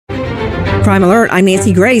Crime Alert, I'm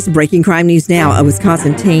Nancy Grace. Breaking crime news now. A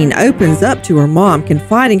Wisconsin teen opens up to her mom,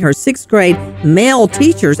 confiding her 6th grade male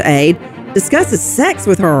teacher's aide discusses sex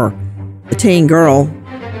with her. The teen girl,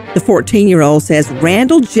 the 14-year-old, says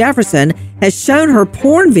Randall Jefferson has shown her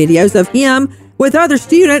porn videos of him with other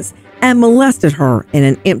students and molested her in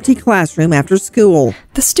an empty classroom after school.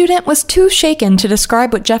 The student was too shaken to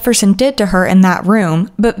describe what Jefferson did to her in that room,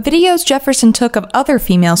 but videos Jefferson took of other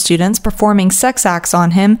female students performing sex acts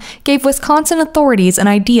on him gave Wisconsin authorities an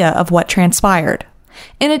idea of what transpired.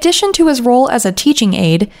 In addition to his role as a teaching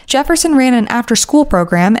aide, Jefferson ran an after-school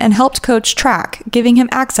program and helped coach track, giving him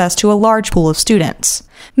access to a large pool of students.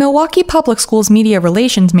 Milwaukee Public Schools Media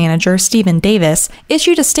Relations Manager Stephen Davis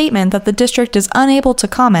issued a statement that the district is unable to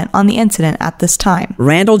comment on the incident at this time.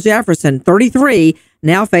 Randall Jefferson, 33,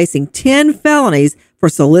 now facing 10 felonies for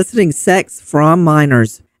soliciting sex from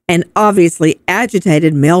minors. An obviously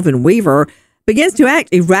agitated Melvin Weaver begins to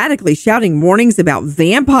act erratically, shouting warnings about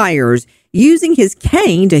vampires, using his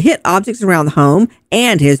cane to hit objects around the home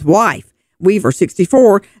and his wife. Weaver,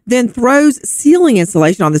 64, then throws ceiling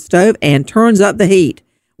insulation on the stove and turns up the heat.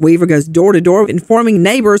 Weaver goes door to door, informing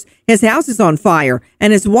neighbors his house is on fire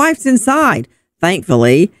and his wife's inside.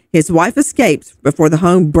 Thankfully, his wife escapes before the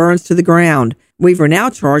home burns to the ground. Weaver now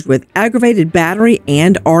charged with aggravated battery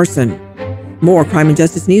and arson. More crime and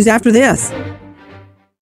justice news after this.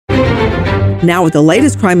 Now with the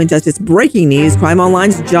latest crime and justice breaking news, Crime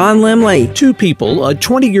Online's John Limley. 2 people, a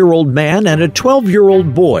 20-year-old man and a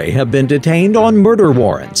 12-year-old boy, have been detained on murder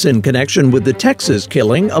warrants in connection with the Texas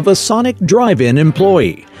killing of a Sonic drive-in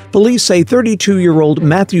employee. Police say 32-year-old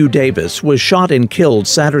Matthew Davis was shot and killed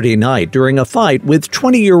Saturday night during a fight with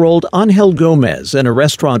 20-year-old Angel Gomez in a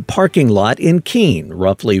restaurant parking lot in Keene,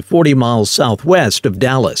 roughly 40 miles southwest of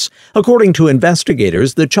Dallas. According to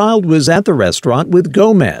investigators, the child was at the restaurant with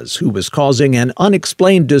Gomez, who was causing an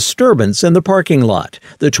unexplained disturbance in the parking lot.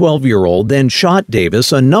 The 12-year-old then shot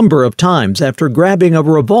Davis a number of times after grabbing a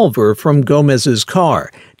revolver from Gomez's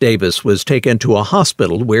car. Davis was taken to a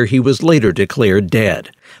hospital where he was later declared dead.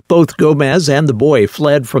 Both Gomez and the boy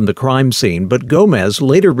fled from the crime scene, but Gomez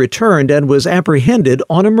later returned and was apprehended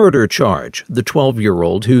on a murder charge. The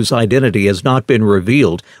 12-year-old, whose identity has not been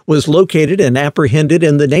revealed, was located and apprehended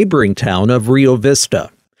in the neighboring town of Rio Vista.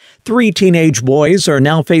 3 teenage boys are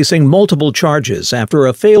now facing multiple charges after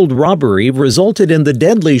a failed robbery resulted in the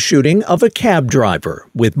deadly shooting of a cab driver.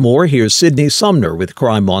 With more, here's Sydney Sumner with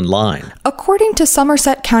Crime Online. According to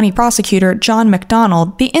Somerset County Prosecutor John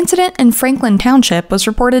McDonald, the incident in Franklin Township was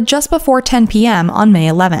reported just before 10 p.m. on May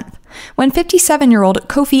 11th. When 57-year-old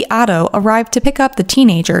Kofi Addo arrived to pick up the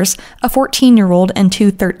teenagers, a 14-year-old and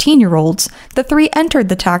 2 13-year-olds, the 3 entered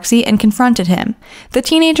the taxi and confronted him. The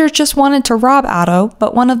teenagers just wanted to rob Addo,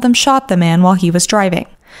 but one of them shot the man while he was driving.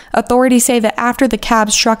 Authorities say that after the cab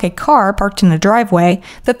struck a car parked in a driveway,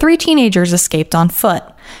 the 3 teenagers escaped on foot.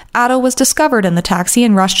 Addo was discovered in the taxi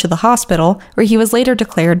and rushed to the hospital, where he was later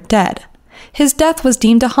declared dead. His death was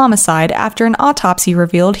deemed a homicide after an autopsy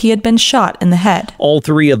revealed he had been shot in the head. All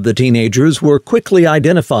 3 of the teenagers were quickly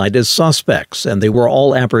identified as suspects, and they were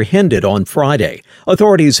all apprehended on Friday.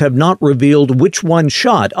 Authorities have not revealed which one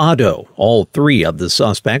shot Addo. All 3 of the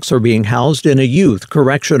suspects are being housed in a youth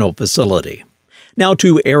correctional facility. Now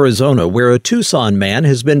to Arizona, where a Tucson man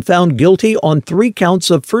has been found guilty on 3 counts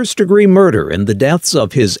of first-degree murder in the deaths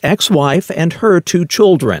of his ex-wife and her 2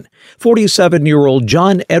 children. 47-year-old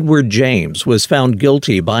John Edward James was found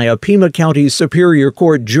guilty by a Pima County Superior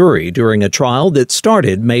Court jury during a trial that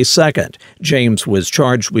started May 2nd. James was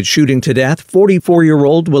charged with shooting to death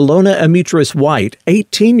 44-year-old Willona Ametris White,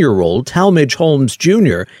 18-year-old Talmadge Holmes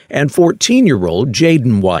Jr., and 14-year-old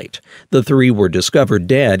Jaden White. The 3 were discovered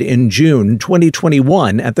dead in June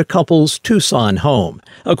 2021 at the couple's Tucson home.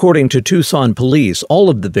 According to Tucson police, all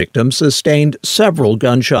of the victims sustained several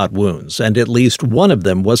gunshot wounds, and at least one of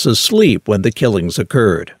them was asleep when the killings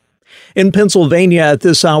occurred. In Pennsylvania at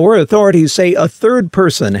this hour, authorities say a 3rd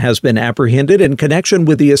person has been apprehended in connection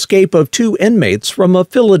with the escape of 2 inmates from a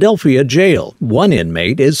Philadelphia jail. 1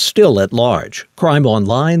 inmate is still at large. Crime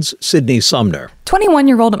Online's Sydney Sumner.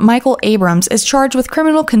 21-year-old Michael Abrams is charged with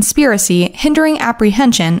criminal conspiracy, hindering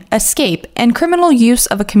apprehension, escape, and criminal use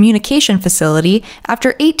of a communication facility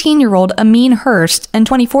after 18-year-old Amin Hurst and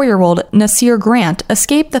 24-year-old Nasir Grant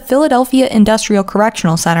escaped the Philadelphia Industrial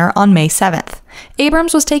Correctional Center on May 7th.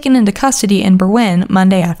 Abrams was taken into custody in Berwyn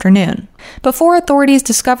Monday afternoon. Before authorities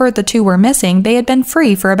discovered the 2 were missing, they had been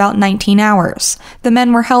free for about 19 hours. The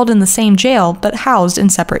men were held in the same jail, but housed in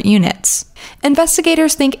separate units.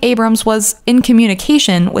 Investigators think Abrams was in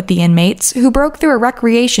communication with the inmates, who broke through a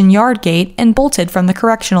recreation yard gate and bolted from the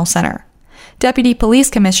correctional center. Deputy Police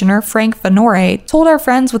Commissioner Frank Venore told our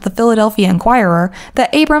friends with the Philadelphia Inquirer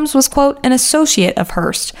that Abrams was, quote, an associate of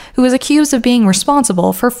Hearst, who was accused of being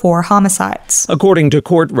responsible for 4 homicides. According to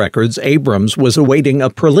court records, Abrams was awaiting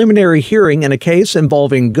a preliminary hearing in a case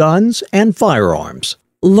involving guns and firearms.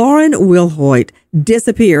 Lauren Wilhoit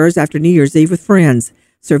disappears after New Year's Eve with friends.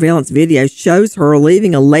 Surveillance video shows her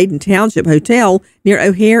leaving a Layden Township hotel near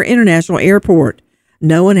O'Hare International Airport.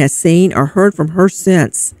 No one has seen or heard from her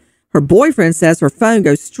since. Her boyfriend says her phone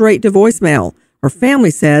goes straight to voicemail. Her family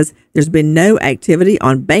says there's been no activity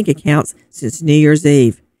on bank accounts since New Year's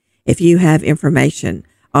Eve. If you have information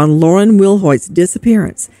on Lauren Wilhoit's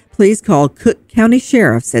disappearance, please call Cook County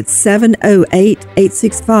Sheriff's at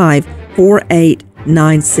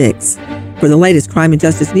 708-865-4896. For the latest crime and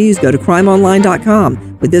justice news, go to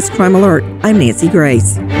crimeonline.com. With this crime alert, I'm Nancy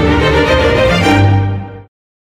Grace.